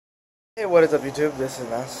Hey, what is up YouTube? This is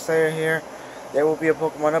Master Slayer here. There will be a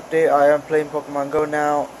Pokemon update. I am playing Pokemon Go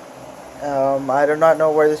now. I do not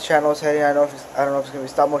know where this channel is heading. I don't know if it's going to be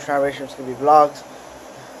stop motion animation, it's going to be vlogs.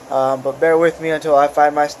 But bear with me until I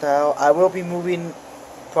find my style. I will be moving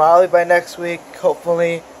probably by next week,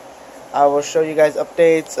 hopefully. I will show you guys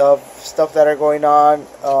updates of stuff that are going on.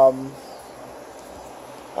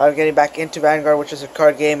 I'm getting back into Vanguard, which is a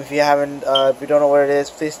card game. If you don't know what it is,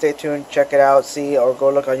 please stay tuned, check it out, see, or go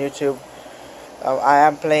look on YouTube. I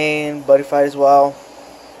am playing Buddy Fight as well,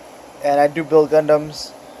 and I do build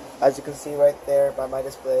Gundams, as you can see right there by my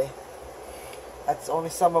display. That's only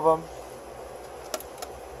some of them.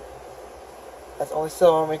 That's only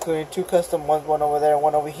some of them, including 2 custom ones, one over there and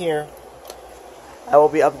one over here. I will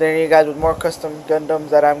be updating you guys with more custom Gundams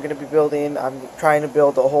that I'm going to be building. I'm trying to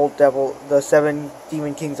build the 7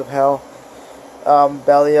 Demon Kings of Hell.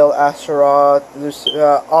 Belial, Astaroth,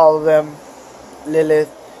 all of them, Lilith.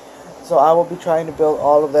 So I will be trying to build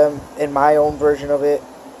all of them in my own version of it.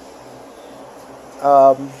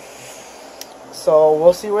 So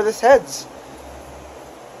we'll see where this heads.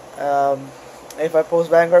 If I post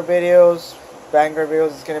Vanguard videos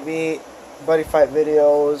is going to be Buddy Fight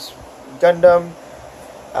videos, Gundam,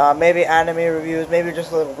 maybe anime reviews, maybe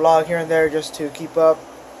just a little vlog here and there just to keep up.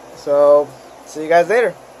 So see you guys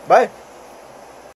later. Bye.